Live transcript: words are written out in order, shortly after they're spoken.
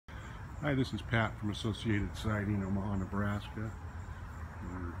Hi, this is Pat from Associated Siding, Omaha, Nebraska.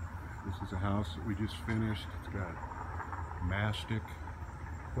 This is a house that we just finished. It's got Mastic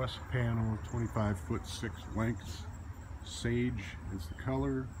West panel, 25-foot 6 lengths. Sage is the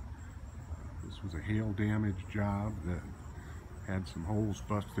color. This was a hail damage job that had some holes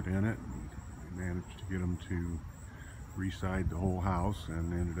busted in it, and we managed to get them to reside the whole house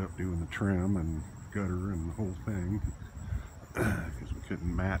and ended up doing the trim and gutter and the whole thing because we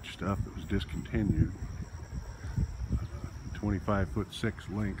couldn't match stuff that was discontinued. 25-foot 6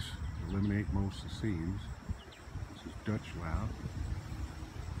 lengths eliminate most of the seams. This is Dutch lap.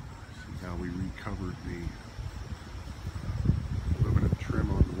 See how we recovered the aluminum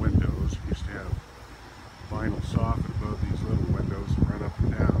trim on the windows. We used to have vinyl soffit above these little windows and run up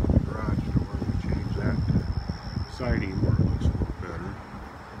and down in the garage door. We changed that to siding where it looks a little better.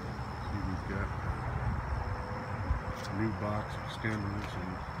 See, we've got a new box extenders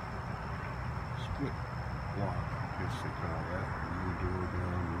and split block, I guess they call that. New door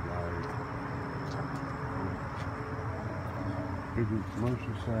down, new light. Bigger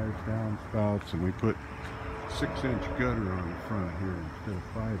commercial size downspouts, and we put 6-inch gutter on the front here instead of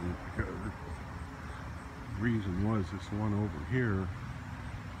 5-inch gutter. The reason was this one over here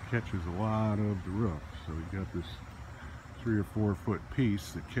catches a lot of the roof, so we got this 3 or 4 foot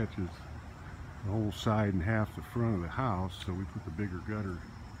piece that catches the whole side and half the front of the house, so we put the bigger gutter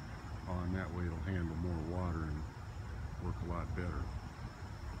on. That way it'll handle more water and work a lot better.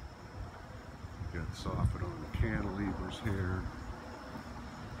 We've got soffit on the cantilevers here.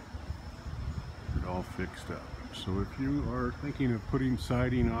 It all fixed up. So if you are thinking of putting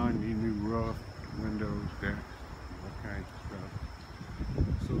siding on, you need new roof, windows, decks, all kinds of stuff.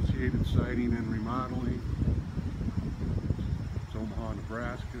 Associated Siding and Remodeling. It's Omaha,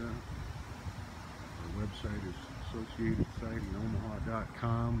 Nebraska. Our website is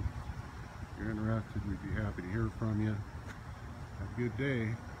associatedsidingomaha.com. If you're interested, we'd be happy to hear from you. Have a good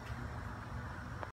day.